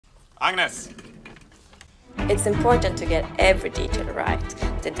Agnes! It's important to get every detail right.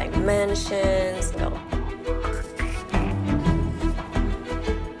 The dimensions,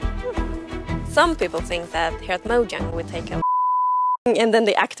 Some people think that here at Mojang we take a and then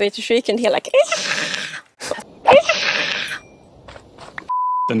they activate the shriek and hear like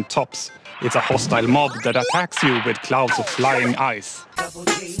and tops. It's a hostile mob that attacks you with clouds of flying ice.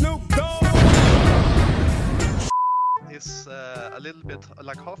 Is a little bit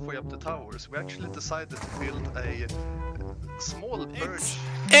like halfway up the towers. We actually decided to build a small perch.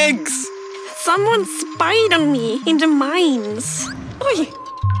 Eggs! someone spied on me in the mines. Oi.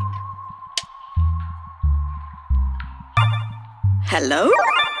 Hello?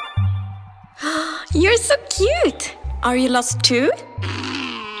 You're so cute! Are you lost too?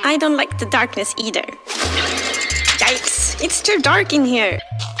 I don't like the darkness either. Yikes! It's too dark in here.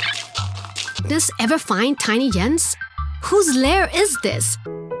 Agnes ever find Tiny Jens? Whose lair is this?